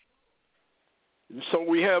true? And so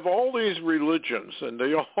we have all these religions, and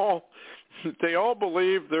they all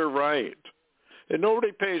believe they're right. And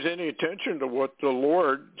nobody pays any attention to what the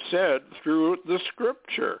Lord said through the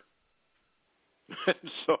Scripture.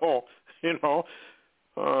 And so,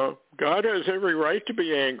 God has every right to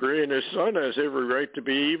be angry, and his Son has every right to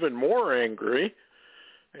be even more angry,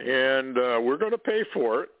 and we're going to pay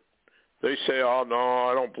for it. They say, oh, no,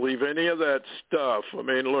 I don't believe any of that stuff. I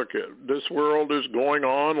mean, look, this world is going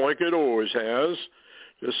on like it always has.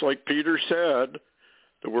 Just like Peter said,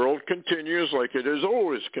 the world continues like it has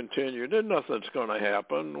always continued, and nothing's going to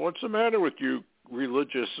happen. What's the matter with you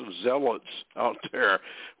religious zealots out there?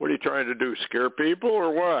 What are you trying to do, scare people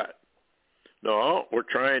or what? No, we're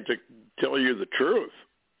trying to tell you the truth.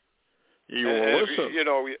 You will listen.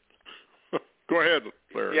 Go ahead,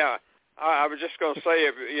 Larry. Yeah, I was just going to say,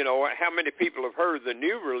 how many people have heard of the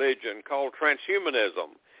new religion called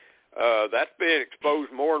transhumanism? That's being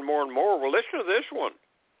exposed more and more and more. Well, listen to this one.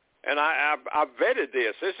 And I've vetted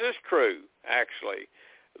this. This is true, actually.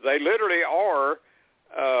 They literally are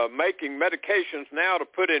making medications now to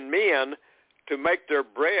put in men to make their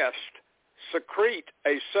breast secrete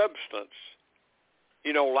a substance.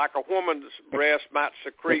 Like a woman's breast might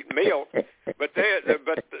secrete milk. But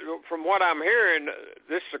from what I'm hearing,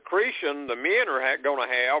 this secretion the men are going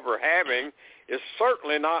to have or having is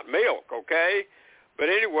certainly not milk, okay? But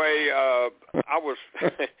anyway, I was...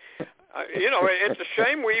 it's a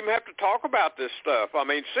shame we even have to talk about this stuff. I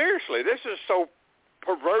mean, seriously, this is so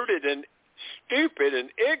perverted and stupid and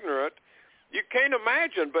ignorant, you can't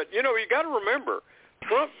imagine. But, you got to remember,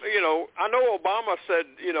 Trump, I know Obama said,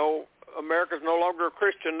 America's no longer a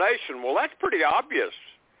Christian nation. Well, that's pretty obvious.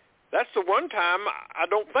 That's the one time I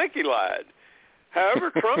don't think he lied.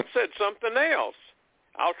 However, Trump said something else.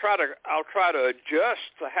 I'll try to adjust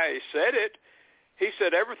to how he said it. He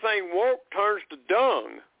said everything woke turns to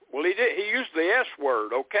dung. Well, he did. He used the S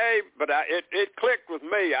word, okay, but it clicked with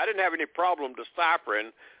me. I didn't have any problem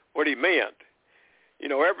deciphering what he meant. You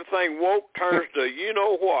know, everything woke turns to you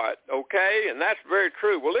know what, okay, and that's very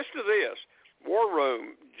true. Well, listen to this. War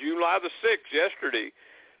Room, July the 6th, yesterday.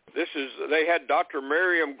 They had Dr.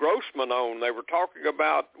 Miriam Grossman on. They were talking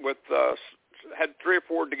about had 3 or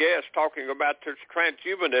 4 guests talking about this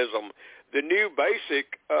transhumanism, the new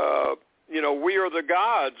basic. We are the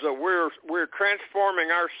gods. We're transforming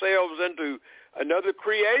ourselves into another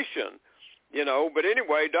creation. You know, but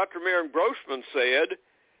anyway, Dr. Miriam Grossman said,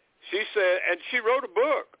 and she wrote a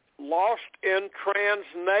book, Lost in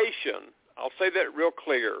Transnation. I'll say that real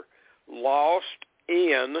clear. Lost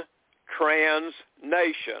in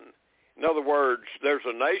Transnation. In other words, there's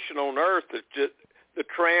a nation on earth that's just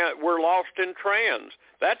we're lost in trans.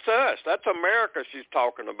 That's us. That's America she's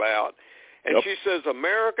talking about. And She says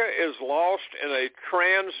America is lost in a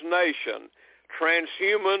trans nation.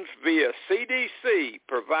 Transhumans via CDC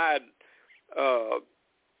provide the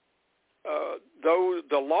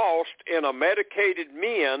lost in a medicated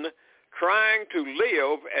men trying to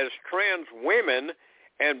live as trans women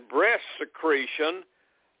and breast secretion,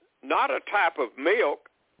 not a type of milk,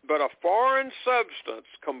 but a foreign substance,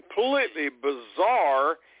 completely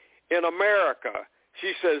bizarre in America.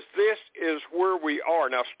 She says this is where we are.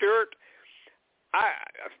 Now, Stuart,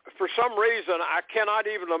 for some reason, I cannot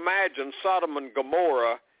even imagine Sodom and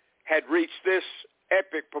Gomorrah had reached this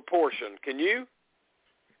epic proportion. Can you?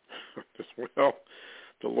 Well,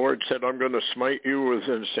 the Lord said, I'm going to smite you with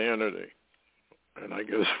insanity. And I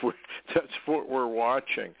guess that's what we're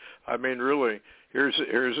watching. I mean, really, here's a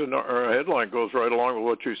headline goes right along with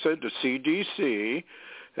what you said. The CDC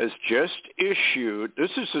has just issued,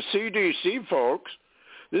 this is the CDC, folks.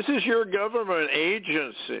 This is your government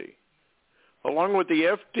agency, along with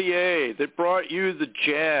the FDA that brought you the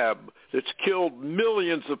jab that's killed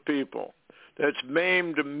millions of people, that's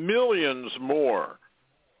maimed millions more.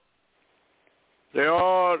 They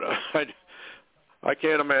all, I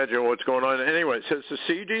can't imagine what's going on. Anyway, it says the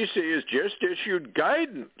CDC has just issued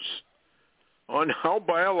guidance on how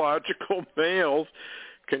biological males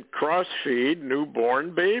can cross-feed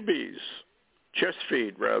newborn babies. Chest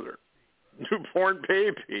feed, rather. Newborn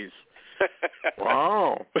babies.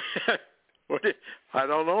 Wow. I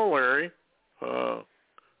don't know, Larry.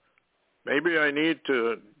 Maybe I need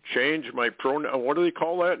to change my pronoun. What do they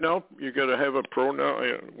call that now? You got to have a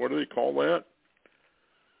pronoun. What do they call that?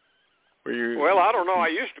 Well, I don't know. I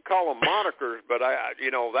used to call them monikers, but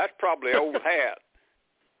that's probably old hat.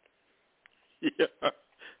 Yeah,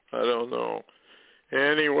 I don't know.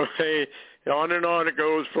 Anyway, on and on it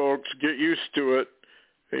goes, folks. Get used to it.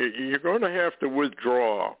 You're going to have to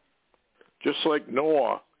withdraw, just like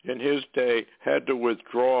Noah in his day had to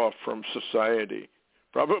withdraw from society,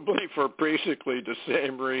 probably for basically the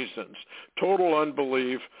same reasons. Total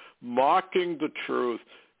unbelief, mocking the truth,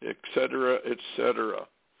 etc., etc.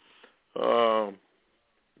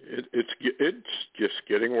 It's just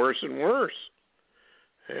getting worse and worse.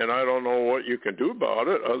 And I don't know what you can do about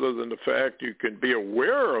it other than the fact you can be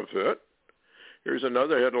aware of it. Here's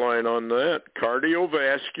another headline on that.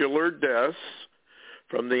 Cardiovascular deaths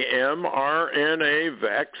from the mRNA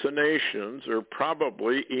vaccinations are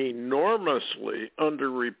probably enormously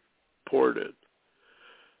underreported.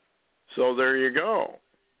 So there you go.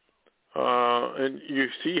 And you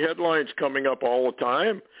see headlines coming up all the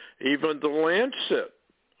time. Even The Lancet,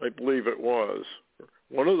 I believe it was,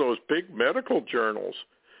 one of those big medical journals,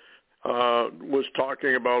 was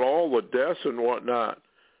talking about all the deaths and whatnot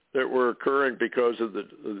that were occurring because of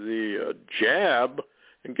the jab.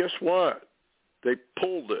 And guess what? They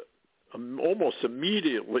pulled it almost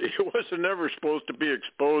immediately. It wasn't ever supposed to be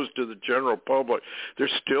exposed to the general public. They're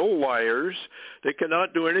still liars. They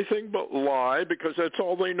cannot do anything but lie because that's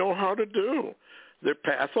all they know how to do. They're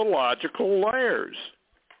pathological liars.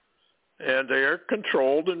 And they are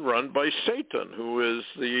controlled and run by Satan, who is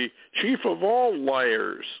the chief of all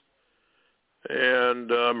liars and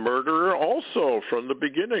murderer also from the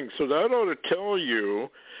beginning. So that ought to tell you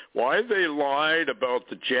why they lied about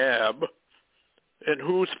the jab and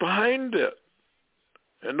who's behind it,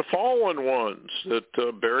 and the fallen ones that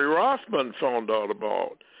Barry Rothman found out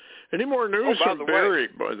about. Any more news from Barry,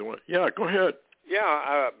 by the way? Yeah, go ahead.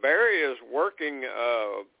 Yeah, Barry is working.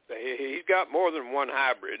 He's got more than one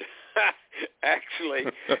hybrid, actually.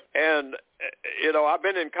 And, I've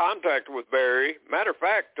been in contact with Barry. Matter of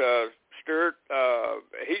fact, Stuart,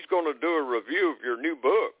 he's going to do a review of your new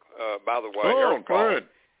book, by the way. Oh, good.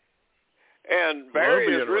 And Barry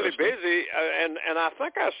is really interesting. busy, and I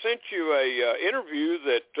think I sent you a interview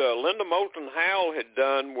that Linda Moulton Howe had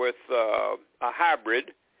done with a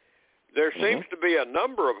hybrid. There seems to be a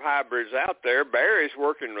number of hybrids out there. Barry's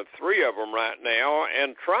working with 3 of them right now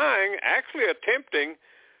and actually attempting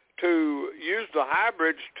to use the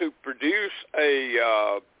hybrids to produce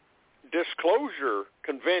a disclosure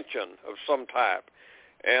convention of some type.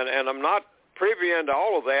 And I'm not privy into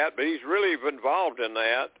all of that, but he's really involved in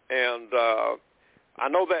that. And I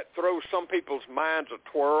know that throws some people's minds a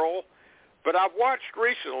twirl. But I've watched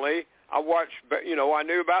recently, I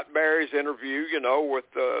knew about Barry's interview, with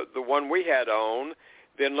the one we had on.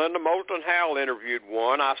 Then Linda Moulton Howe interviewed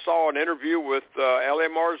one. I saw an interview with L.A.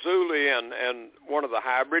 Marzulli and one of the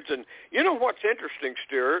hybrids. And you know what's interesting,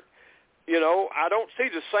 Stuart? I don't see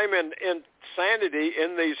the same insanity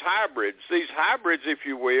in these hybrids. These hybrids, if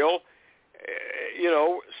you will,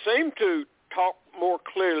 seem to talk more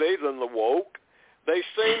clearly than the woke. They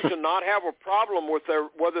seem to not have a problem with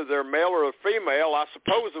whether they're male or female. I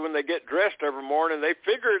suppose when they get dressed every morning, they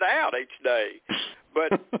figure it out each day.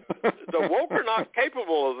 But the woke are not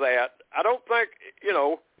capable of that. I don't think,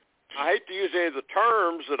 I hate to use any of the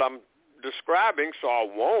terms that I'm describing, so I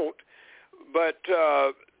won't. But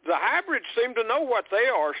the hybrids seem to know what they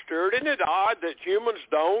are, Stuart. Isn't it odd that humans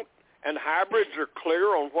don't and hybrids are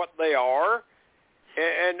clear on what they are?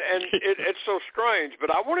 And it's so strange. But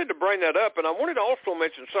I wanted to bring that up, and I wanted to also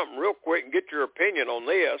mention something real quick and get your opinion on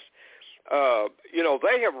this.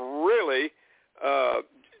 They have really,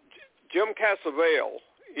 Jim Casavell,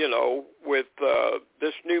 with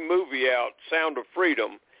this new movie out, Sound of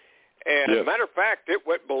Freedom. And as a matter of fact, it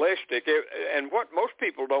went ballistic. And what most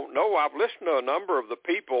people don't know, I've listened to a number of the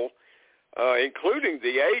people, including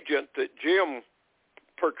the agent that Jim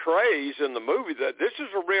portrays in the movie, that this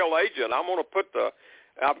is a real agent. I'm going to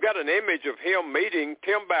I've got an image of him meeting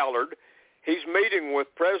Tim Ballard. He's meeting with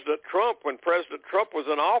President Trump when President Trump was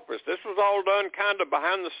in office. This was all done kind of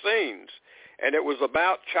behind the scenes. And it was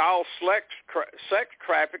about child sex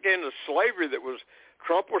trafficking and slavery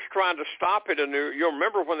Trump was trying to stop it. And you'll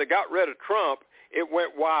remember when they got rid of Trump, it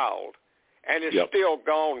went wild. And it's still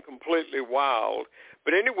gone completely wild.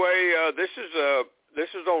 But anyway, this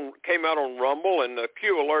came out on Rumble and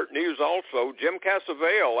Q Alert News also. Jim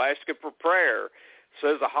Casavell asking for prayer.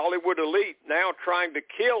 Says the Hollywood elite now trying to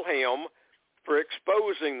kill him for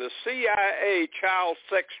exposing the CIA child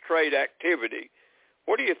sex trade activity.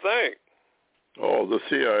 What do you think? Oh, the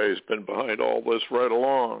CIA's been behind all this right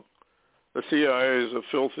along. The CIA is a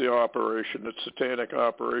filthy operation. It's a satanic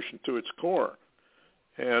operation to its core.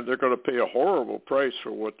 And they're going to pay a horrible price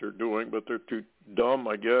for what they're doing, but they're too dumb,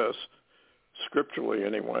 I guess, scripturally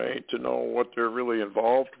anyway, to know what they're really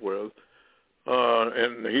involved with.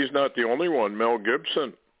 And he's not the only one. Mel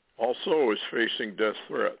Gibson also is facing death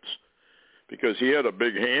threats because he had a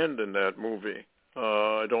big hand in that movie.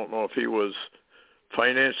 I don't know if he was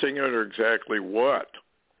financing it or exactly what.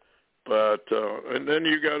 But and then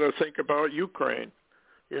you got to think about Ukraine.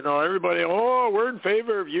 Everybody, we're in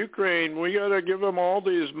favor of Ukraine. We got to give them all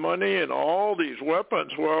these money and all these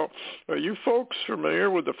weapons. Well, are you folks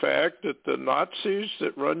familiar with the fact that the Nazis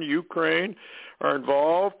that run Ukraine are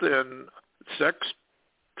involved in sex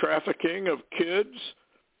trafficking of kids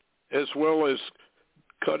as well as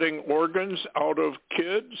cutting organs out of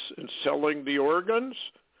kids and selling the organs?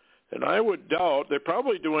 And I would doubt, they're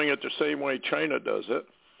probably doing it the same way China does it.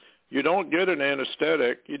 You don't get an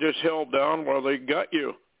anesthetic. You just held down while they got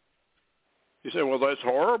you. You say, well, that's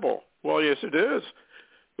horrible. Well, yes, it is.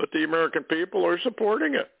 But the American people are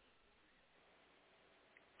supporting it.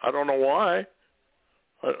 I don't know why.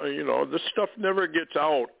 This stuff never gets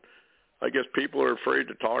out. I guess people are afraid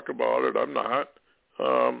to talk about it. I'm not.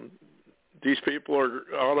 These people are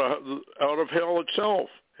out of hell itself.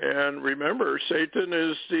 And remember, Satan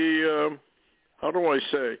is the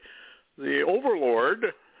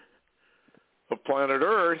overlord of planet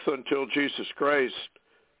Earth until Jesus Christ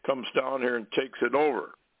comes down here and takes it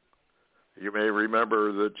over. You may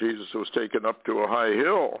remember that Jesus was taken up to a high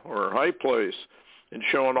hill or a high place and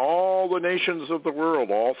shown all the nations of the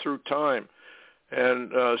world all through time.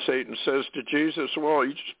 And Satan says to Jesus, well,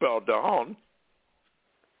 you just bow down,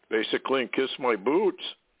 basically, and kiss my boots,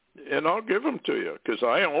 and I'll give them to you because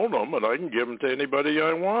I own them and I can give them to anybody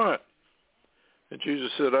I want. And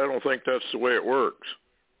Jesus said, I don't think that's the way it works.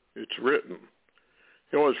 It's written.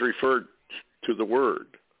 He always referred to the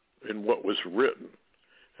word in what was written.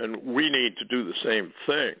 And we need to do the same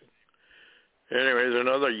thing. Anyways,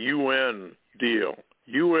 another UN deal.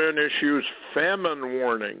 UN issues famine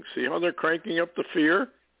warning. See how they're cranking up the fear?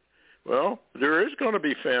 Well, there is going to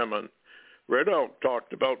be famine. Red Elk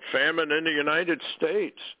talked about famine in the United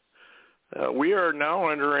States. We are now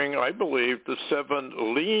entering, I believe, the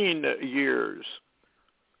 7 lean years.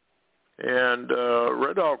 And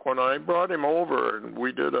Red Hawk, when I brought him over, and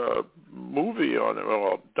we did a movie on it,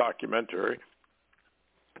 well, a documentary,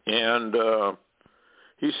 and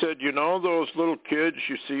he said, you know those little kids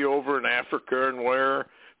you see over in Africa and where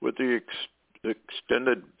with the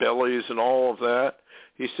extended bellies and all of that?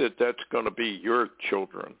 He said, that's going to be your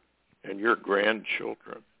children and your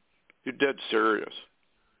grandchildren. You're dead serious.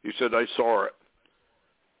 He said, I saw it.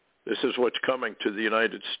 This is what's coming to the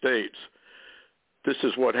United States. This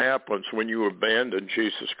is what happens when you abandon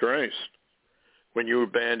Jesus Christ, when you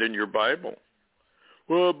abandon your Bible.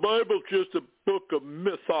 Well, the Bible's just a book of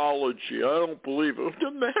mythology. I don't believe it. It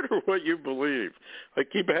doesn't matter what you believe. I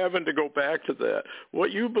keep having to go back to that.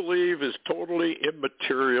 What you believe is totally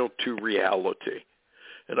immaterial to reality.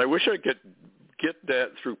 And I wish I could get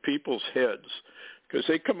that through people's heads, because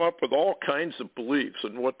they come up with all kinds of beliefs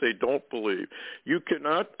and what they don't believe. You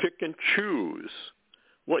cannot pick and choose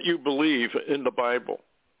what you believe in the Bible.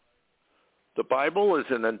 The Bible is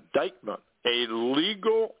an indictment, a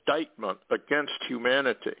legal indictment against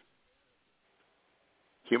humanity.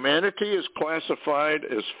 Humanity is classified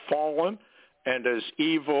as fallen and as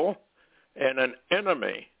evil and an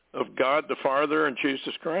enemy of God the Father and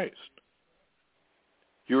Jesus Christ.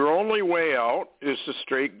 Your only way out is the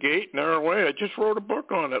straight gate, narrow way. I just wrote a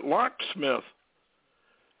book on it, Locksmith.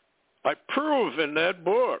 I prove in that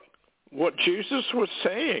book what Jesus was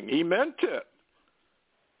saying. He meant it.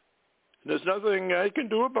 There's nothing I can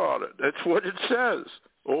do about it. That's what it says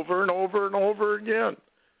over and over and over again.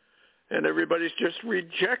 And everybody's just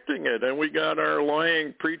rejecting it. And we got our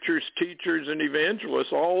lying preachers, teachers, and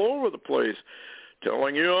evangelists all over the place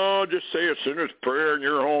telling you, oh, just say a sinner's prayer and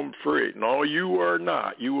you're home free. No, you are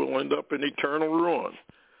not. You will end up in eternal ruin.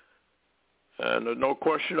 And there's no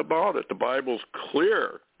question about it. The Bible's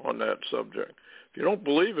clear on that subject. If you don't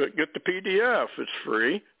believe it, get the PDF. It's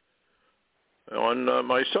free on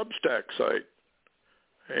my Substack site.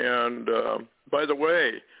 And by the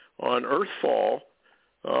way, on Earthfall,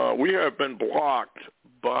 we have been blocked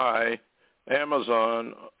by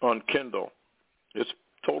Amazon on Kindle. It's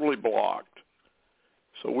totally blocked.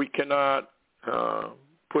 So we cannot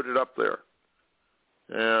put it up there.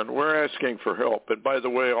 And we're asking for help. And by the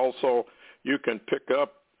way, also, you can pick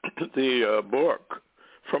up the book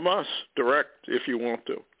from us direct if you want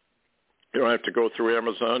to. You don't have to go through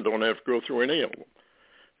Amazon. Don't have to go through any of them.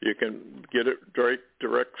 You can get it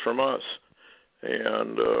direct from us.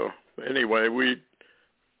 And anyway,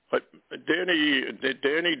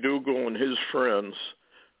 Danny Dougal and his friends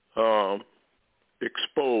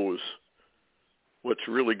expose what's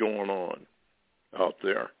really going on out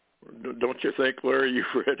there. Don't you think, Larry? You've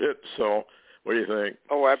read it, so what do you think?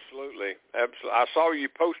 Oh, absolutely. I saw you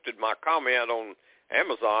posted my comment on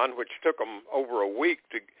Amazon, which took them over a week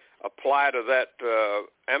to apply to that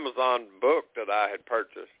Amazon book that I had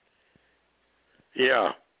purchased.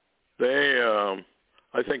 Yeah, they.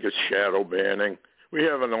 I think it's shadow banning. We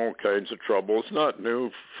have all kinds of trouble. It's not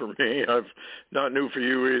new for me. Not new for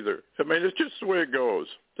you either. I mean, it's just the way it goes.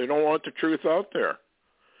 They don't want the truth out there,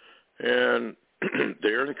 and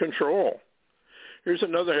they're in control. Here's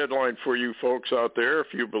another headline for you folks out there.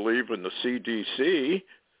 If you believe in the CDC,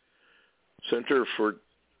 Center for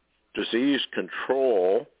Disease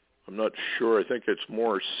Control, I'm not sure. I think it's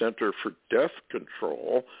more Center for Death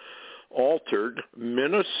Control, altered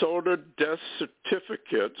Minnesota death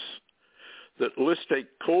certificates that list a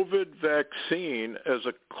COVID vaccine as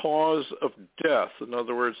a cause of death. In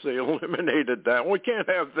other words, they eliminated that. We can't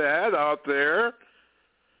have that out there.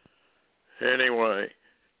 Anyway,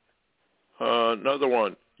 another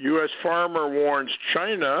one. U.S. farmer warns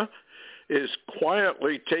China is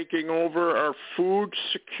quietly taking over our food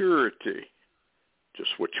security.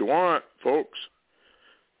 Just what you want, folks.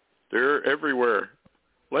 They're everywhere.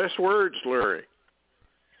 Last words, Larry.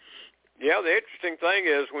 Yeah, the interesting thing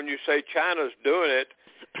is when you say China's doing it,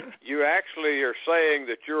 you actually are saying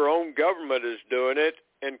that your own government is doing it,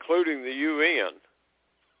 including the UN.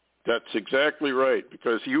 That's exactly right,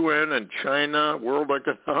 because UN and China, World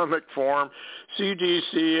Economic Forum,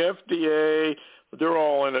 CDC, FDA, they're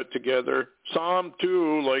all in it together. Psalm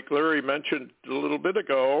 2, like Larry mentioned a little bit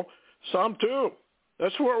ago, Psalm 2.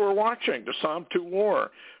 That's what we're watching, the Psalm 2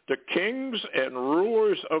 war. The kings and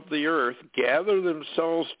rulers of the earth gather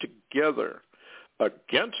themselves together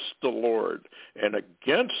against the Lord and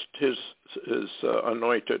against his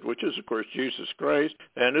anointed, which is, of course, Jesus Christ,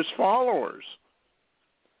 and his followers.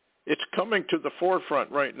 It's coming to the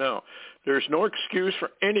forefront right now. There's no excuse for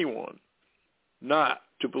anyone not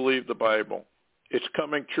to believe the Bible. It's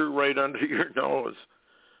coming true right under your nose.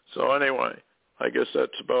 So anyway, I guess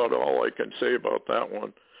that's about all I can say about that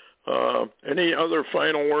one. Any other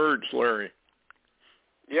final words, Larry?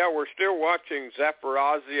 Yeah, we're still watching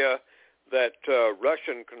Zaporizhia, that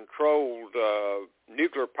Russian-controlled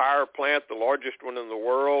nuclear power plant, the largest one in the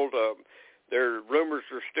world. Rumors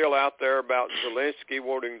are still out there about Zelensky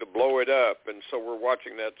wanting to blow it up, and so we're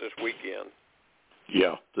watching that this weekend.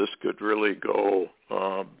 Yeah, this could really go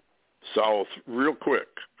south real quick.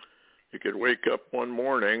 You could wake up one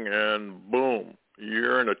morning and boom,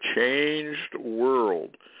 you're in a changed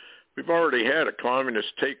world. We've already had a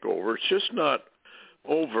communist takeover. It's just not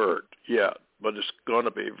overt yet, but it's going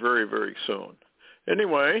to be very, very soon.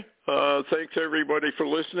 Anyway, thanks everybody for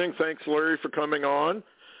listening. Thanks, Larry, for coming on.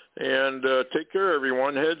 And take care,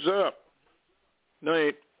 everyone. Heads up.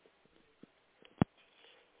 Night.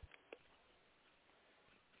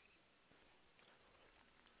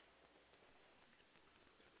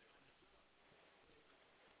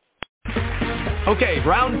 Okay,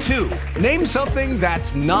 round 2. Name something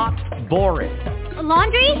that's not boring. A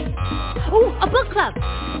laundry? Ooh, a book club.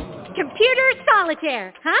 Computer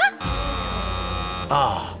solitaire, huh?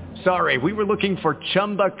 Ah, sorry, we were looking for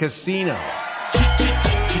Chumba Casino.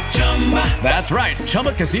 That's right,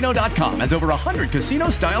 ChumbaCasino.com has over 100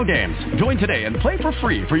 casino-style games. Join today and play for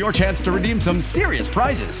free for your chance to redeem some serious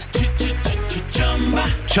prizes.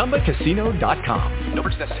 ChumbaCasino.com. No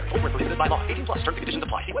purchase necessary. Void where prohibited by law. 18+ terms and conditions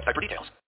apply. See website for details.